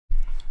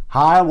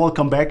Hi,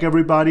 welcome back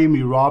everybody,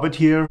 me Robert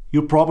here.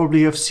 You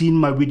probably have seen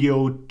my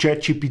video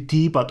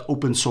ChatGPT but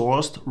open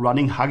sourced,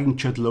 running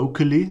HuggingChat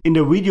locally. In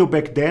the video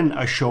back then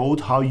I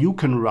showed how you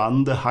can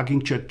run the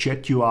HuggingChat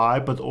Chat UI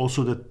but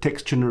also the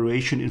Text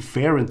Generation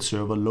Inference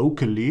Server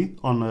locally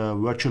on a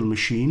virtual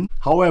machine.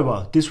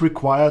 However, this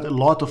required a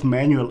lot of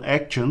manual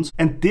actions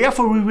and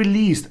therefore we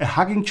released a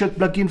HuggingChat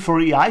plugin for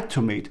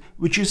aitom8,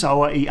 which is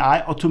our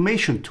AI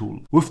automation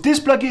tool. With this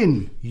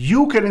plugin,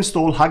 you can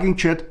install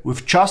HuggingChat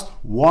with just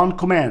one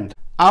command.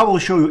 I will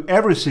show you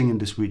everything in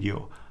this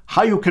video.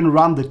 How you can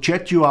run the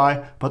chat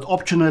UI, but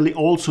optionally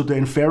also the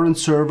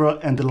inference server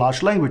and the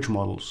large language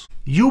models.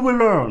 You will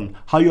learn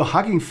how your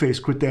Hugging Face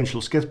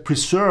credentials get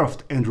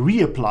preserved and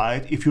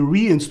reapplied if you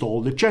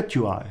reinstall the chat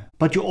UI.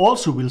 But you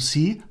also will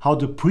see how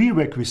the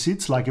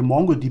prerequisites like a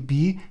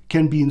MongoDB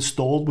can be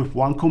installed with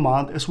one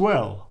command as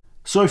well.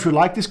 So if you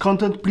like this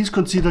content, please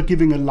consider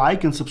giving a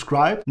like and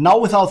subscribe. Now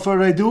without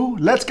further ado,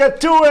 let's get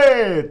to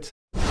it!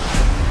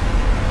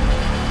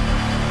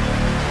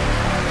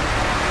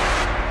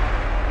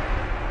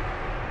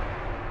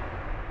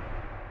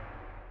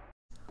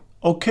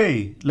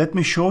 Okay, let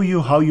me show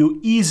you how you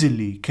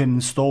easily can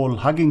install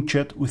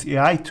HuggingChat with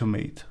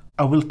aitom8.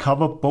 I will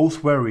cover both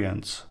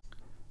variants.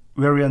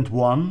 Variant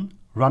 1,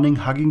 running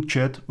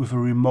HuggingChat with a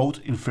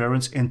remote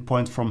inference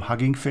endpoint from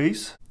Hugging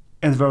Face.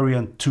 And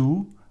variant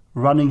 2,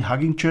 running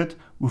HuggingChat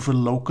with a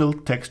local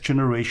text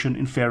generation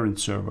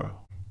inference server.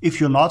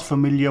 If you're not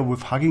familiar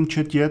with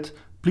HuggingChat yet,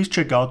 please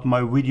check out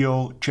my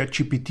video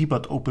ChatGPT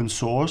but open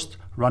sourced,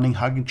 running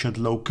HuggingChat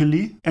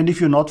locally. And if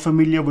you're not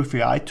familiar with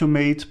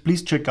aitom8,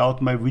 please check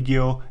out my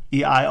video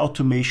AI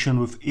automation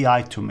with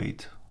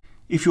aitom8.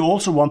 If you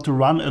also want to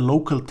run a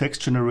local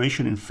text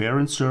generation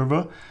inference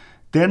server,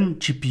 then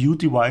GPU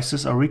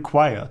devices are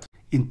required.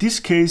 In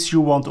this case,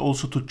 you want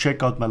also to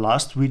check out my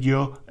last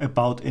video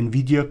about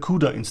NVIDIA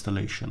CUDA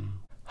installation.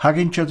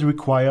 HuggingChat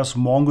requires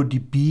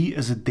MongoDB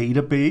as a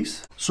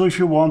database. So if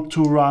you want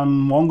to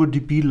run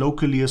MongoDB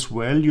locally as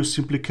well, you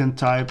simply can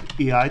type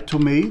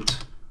aitom8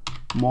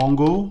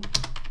 mongo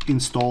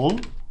install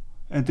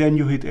and then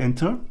you hit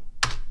enter.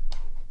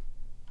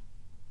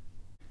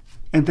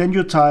 And then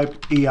you type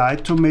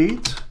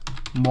aitom8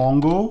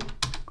 mongo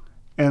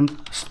and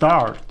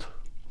start.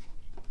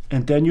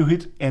 And then you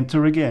hit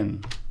enter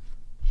again.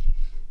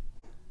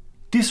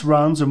 This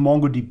runs a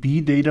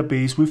MongoDB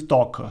database with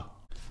Docker.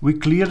 We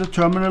clear the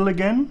terminal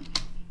again.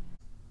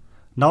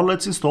 Now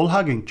let's install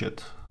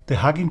HuggingChat. The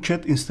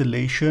HuggingChat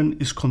installation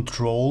is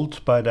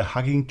controlled by the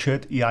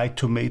HuggingChat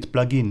aitom8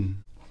 plugin.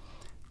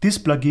 This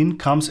plugin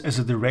comes as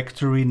a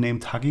directory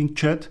named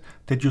HuggingChat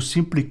that you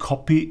simply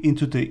copy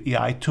into the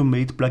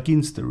aitom8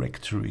 plugins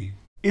directory.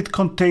 It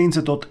contains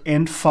a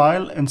 .env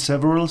file and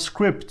several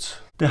scripts.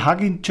 The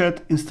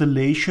HuggingChat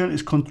installation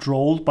is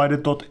controlled by the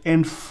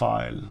 .env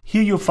file.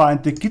 Here you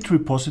find the Git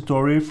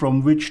repository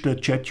from which the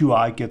chat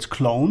UI gets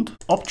cloned.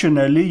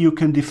 Optionally, you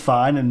can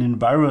define an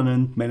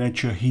environment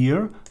manager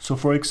here. So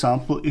for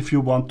example, if you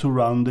want to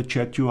run the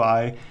chat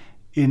UI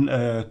in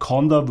a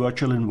Conda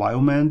virtual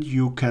environment,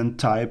 you can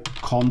type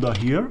Conda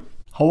here.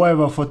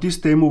 However, for this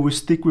demo, we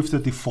stick with the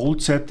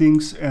default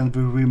settings and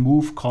we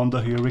remove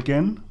Conda here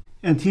again.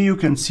 And here you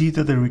can see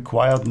that the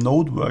required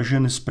node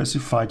version is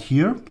specified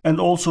here, and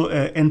also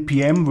a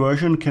npm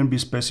version can be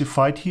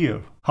specified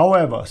here.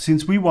 However,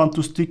 since we want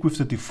to stick with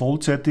the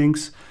default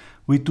settings,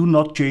 we do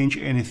not change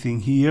anything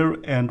here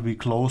and we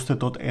close the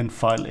 .env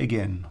file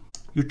again.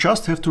 You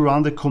just have to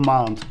run the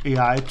command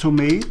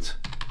aitom8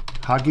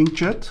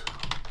 HuggingChat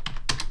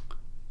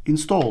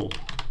install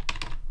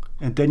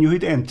and then you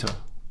hit enter.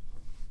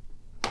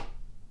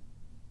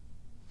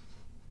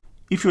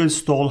 If you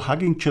install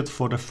HuggingChat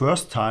for the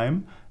first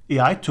time,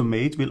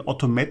 aitom8 will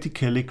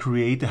automatically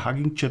create a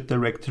HuggingChat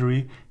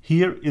directory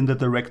here in the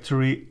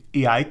directory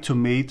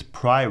aitom8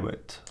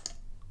 private.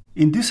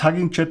 In this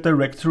HuggingChat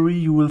directory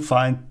you will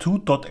find two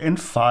 .env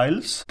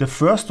files. The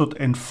first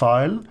 .env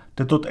file,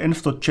 the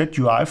 .env.chat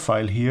UI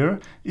file here,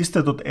 is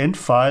the .env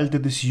file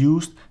that is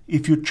used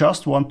if you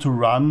just want to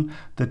run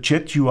the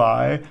chat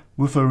UI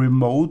with a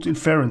remote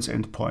inference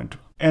endpoint.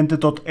 And the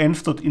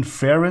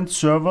 .env.inference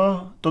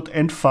server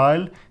 .env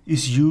file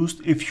is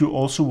used if you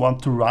also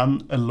want to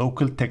run a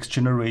local text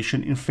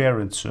generation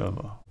inference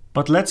server.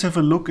 But let's have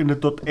a look in the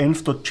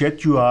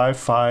 .env.chat UI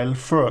file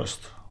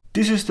first.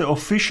 This is the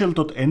official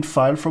 .env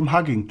file from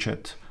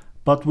HuggingChat,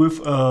 but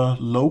with a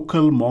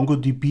local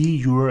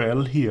MongoDB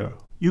URL here.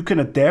 You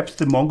can adapt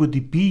the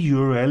MongoDB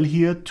URL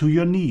here to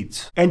your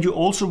needs. And you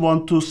also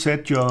want to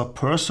set your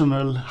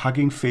personal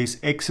Hugging Face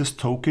access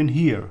token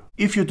here.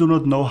 If you do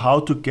not know how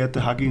to get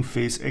the Hugging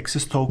Face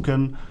access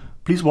token,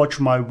 please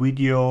watch my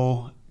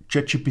video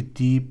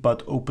ChatGPT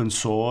but open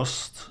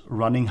sourced,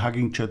 running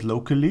HuggingChat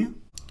locally.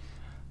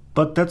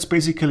 But that's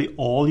basically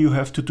all you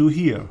have to do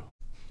here.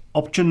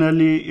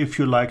 Optionally, if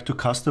you like to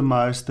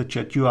customize the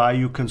chat UI,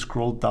 you can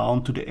scroll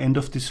down to the end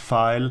of this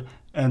file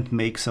and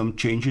make some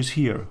changes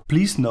here.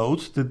 Please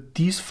note that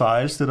these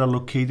files that are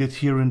located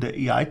here in the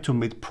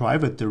aitom8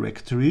 private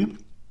directory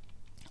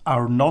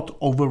are not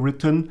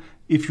overwritten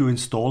if you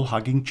install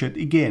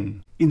HuggingChat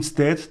again.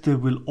 Instead, they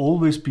will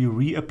always be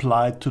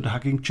reapplied to the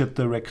HuggingChat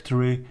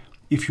directory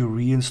if you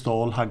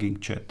reinstall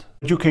HuggingChat.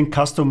 You can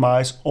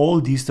customize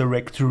all these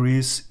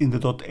directories in the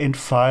 .env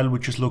file,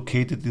 which is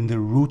located in the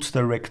root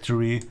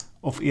directory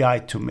of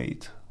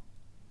aitom8.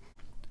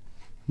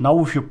 Now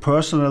with your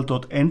personal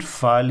 .env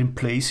file in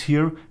place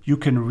here, you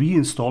can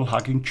reinstall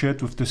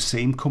HuggingChat with the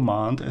same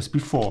command as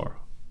before.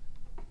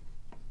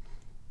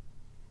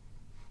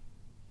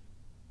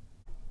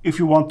 If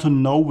you want to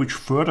know which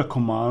further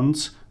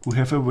commands we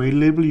have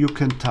available, you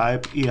can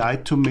type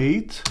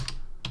aitom8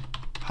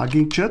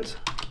 HuggingChat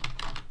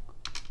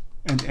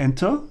and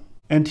enter.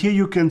 And here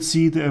you can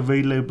see the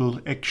available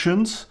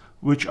actions,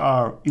 which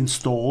are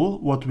install,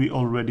 what we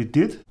already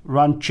did,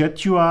 run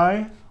chat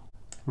UI,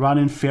 run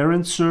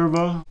Inference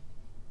Server,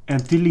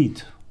 and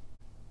delete.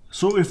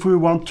 So if we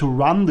want to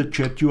run the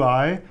chat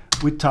UI,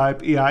 we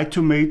type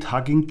aitom8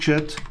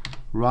 HuggingChat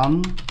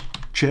run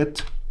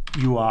chat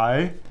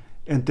UI,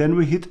 and then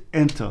we hit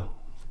enter.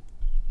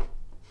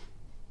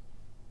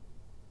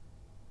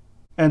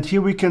 And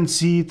here we can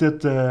see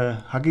that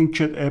the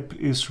HuggingChat app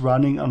is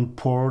running on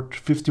port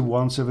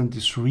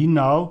 5173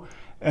 now,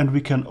 and we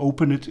can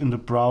open it in the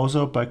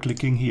browser by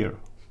clicking here.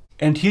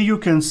 And here you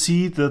can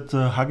see that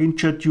the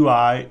HuggingChat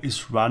UI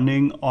is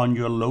running on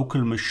your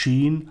local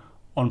machine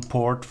on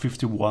port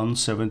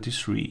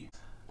 5173.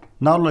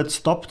 Now let's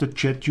stop the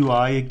chat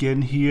UI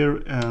again here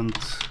and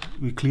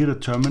we clear the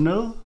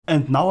terminal.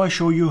 And now I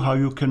show you how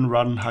you can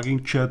run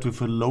HuggingChat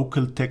with a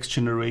local text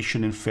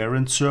generation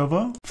inference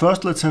server.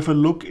 First, let's have a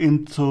look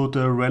into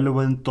the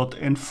relevant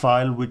 .env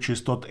file, which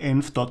is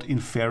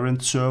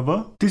 .env.inference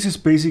server. This is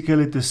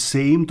basically the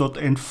same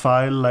 .env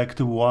file like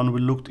the one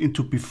we looked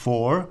into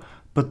before,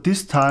 but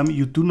this time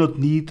you do not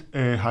need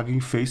a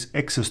Hugging Face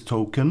access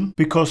token,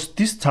 because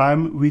this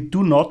time we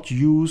do not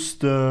use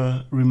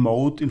the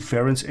remote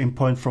inference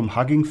endpoint from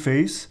Hugging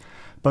Face,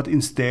 but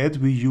instead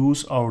we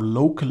use our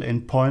local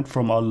endpoint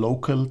from our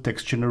local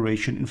text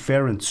generation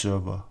inference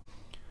server.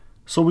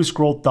 So we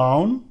scroll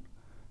down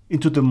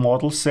into the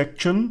model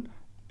section,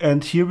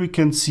 and here we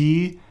can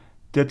see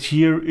that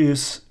here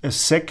is a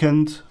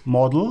second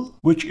model,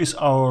 which is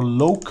our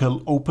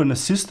local Open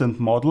Assistant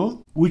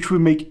model, which we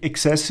make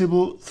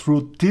accessible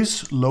through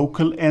this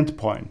local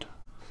endpoint.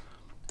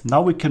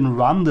 Now we can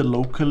run the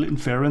local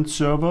inference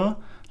server.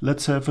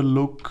 Let's have a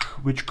look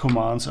which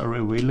commands are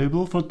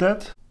available for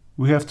that.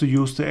 We have to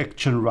use the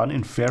action run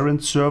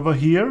inference server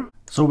here.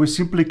 So we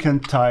simply can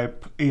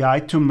type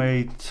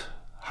aitom8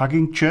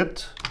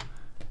 HuggingChat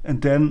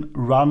and then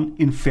run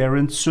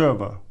inference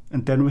server,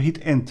 and then we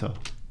hit enter.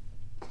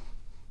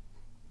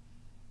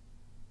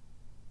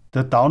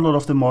 The download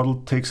of the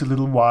model takes a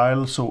little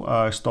while, so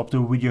I stop the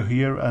video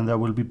here and I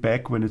will be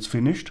back when it's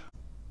finished.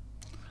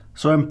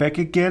 So I'm back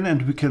again,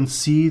 and we can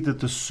see that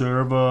the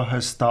server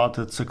has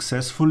started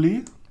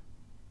successfully.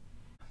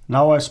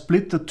 Now I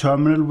split the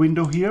terminal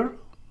window here.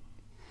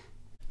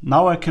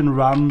 Now I can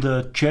run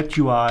the chat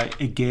UI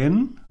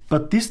again,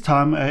 but this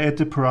time I add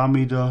the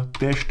parameter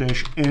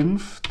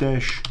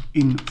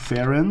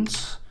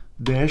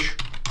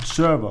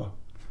 --env-inference-server,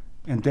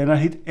 and then I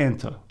hit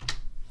enter.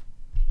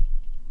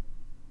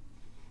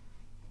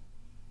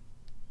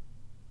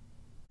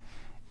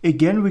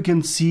 Again, we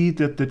can see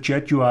that the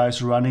chat UI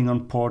is running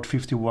on port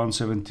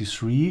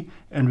 5173,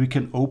 and we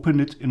can open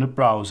it in a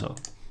browser.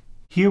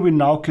 Here we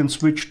now can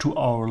switch to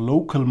our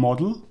local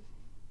model.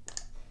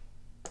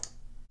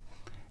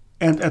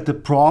 And at the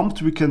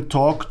prompt, we can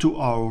talk to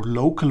our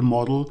local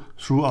model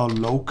through our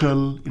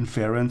local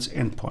inference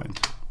endpoint.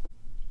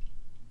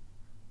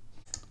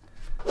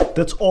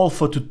 That's all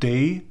for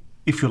today.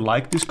 If you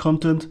like this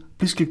content,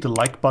 please click the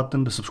like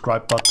button, the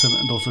subscribe button,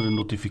 and also the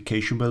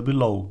notification bell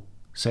below.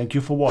 Thank you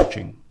for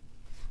watching.